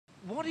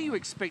what are you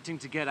expecting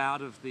to get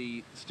out of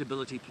the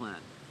stability plan?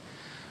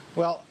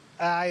 Well,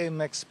 I am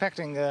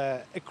expecting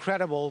a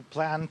credible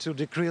plan to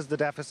decrease the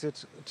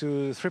deficit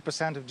to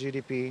 3% of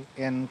GDP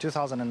in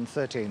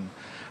 2013.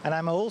 And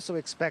I'm also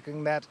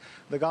expecting that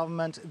the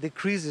government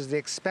decreases the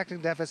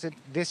expected deficit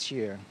this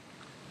year.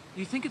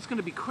 You think it's going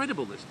to be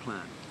credible, this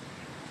plan?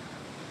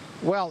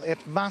 Well,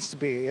 it must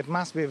be. It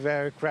must be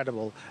very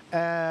credible.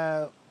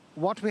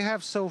 What we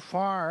have so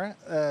far,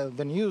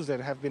 the news that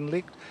have been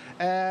leaked,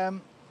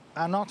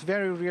 are not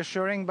very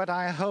reassuring, but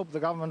I hope the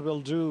government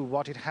will do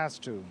what it has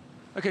to.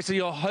 Okay, so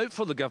you're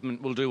hopeful the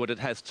government will do what it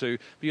has to,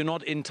 but you're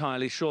not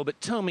entirely sure. But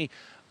tell me,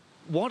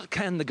 what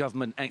can the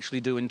government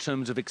actually do in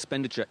terms of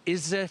expenditure?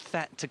 Is there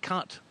fat to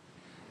cut?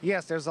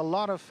 Yes, there's a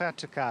lot of fat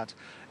to cut.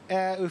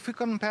 If we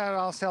compare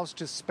ourselves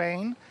to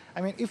Spain,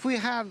 I mean, if we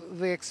had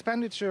the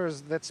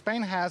expenditures that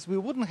Spain has, we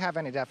wouldn't have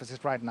any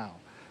deficit right now.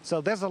 So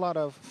there's a lot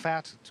of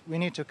fat we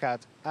need to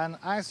cut. And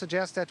I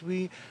suggest that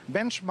we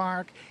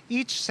benchmark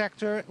each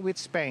sector with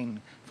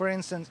Spain. For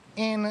instance,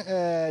 in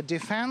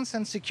defense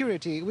and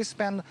security, we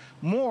spend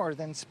more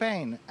than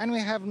Spain, and we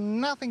have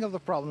nothing of the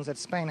problems that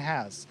Spain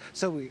has.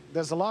 So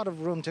there's a lot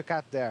of room to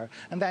cut there.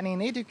 And then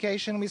in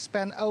education, we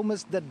spend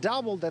almost the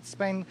double that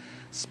Spain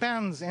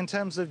spends in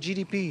terms of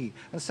GDP.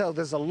 And so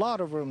there's a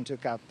lot of room to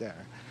cut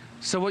there.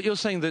 So what you're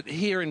saying that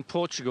here in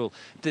Portugal,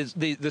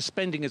 the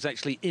spending is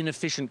actually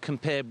inefficient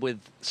compared with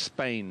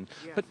Spain.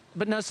 Yes.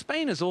 But now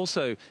Spain is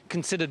also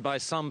considered by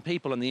some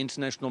people in the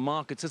international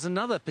markets as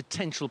another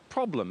potential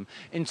problem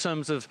in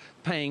terms of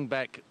paying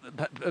back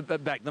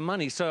the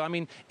money. So, I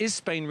mean, is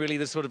Spain really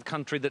the sort of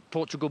country that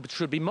Portugal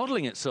should be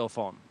modelling itself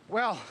on?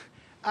 Well,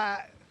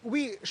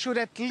 we should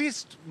at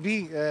least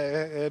be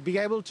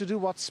able to do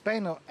what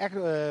Spain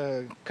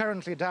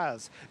currently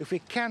does. If we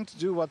can't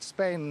do what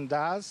Spain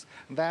does,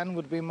 then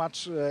we'd be in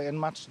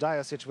much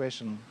dire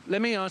situation.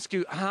 Let me ask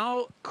you,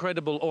 how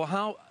credible or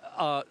how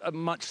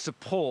much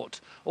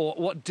support or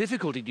what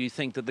difficulty do you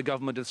think that the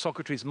government of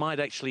Socrates might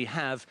actually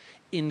have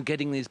in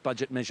getting these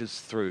budget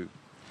measures through?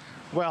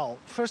 Well,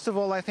 first of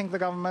all, I think the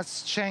government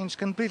must change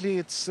completely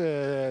its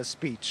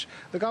speech.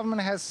 The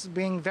government has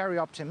been very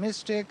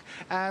optimistic,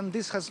 and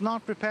this has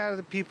not prepared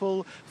the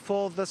people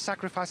for the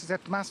sacrifices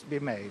that must be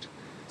made.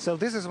 So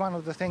this is one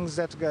of the things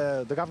that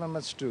the government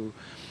must do.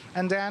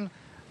 And then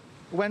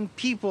when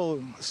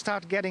people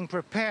start getting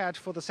prepared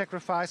for the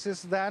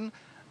sacrifices, then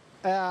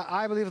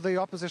I believe the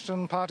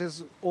opposition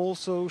parties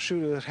also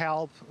should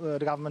help the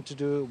government to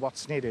do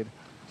what's needed.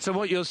 So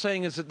what you're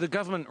saying is that the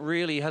government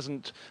really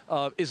isn't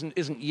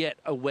yet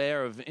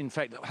aware of, in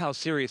fact, how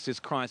serious this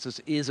crisis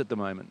is at the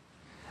moment?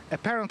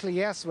 Apparently,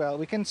 yes. Well,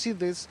 we can see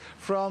this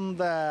from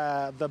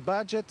the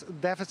budget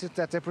deficit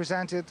that they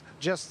presented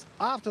just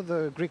after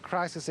the Greek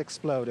crisis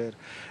exploded.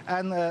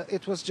 And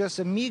it was just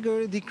a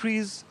meager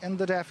decrease in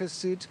the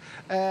deficit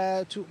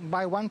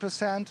by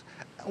 1%,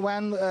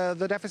 when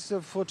the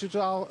deficit for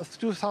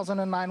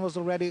 2009 was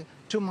already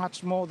too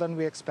much more than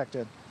we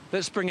expected.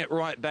 Let's bring it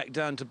right back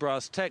down to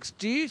brass tacks.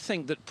 Do you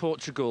think that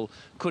Portugal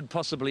could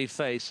possibly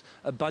face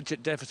a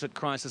budget deficit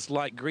crisis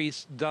like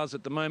Greece does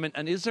at the moment?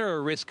 And is there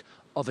a risk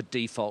of a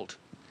default?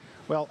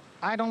 Well,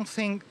 I don't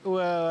think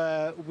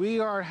we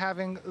are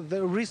having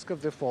the risk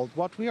of default.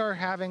 What we are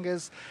having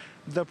is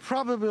the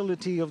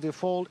probability of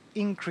default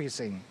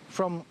increasing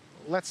from,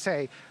 let's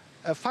say,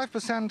 a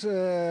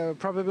 5%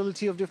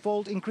 probability of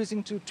default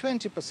increasing to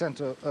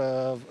 20%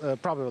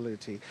 of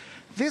probability.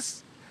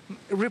 This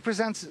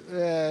represents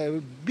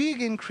a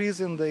big increase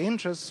in the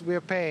interest we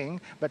are paying,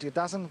 but it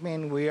doesn't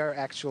mean we are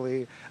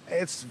actually,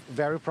 it's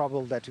very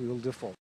probable that we will default.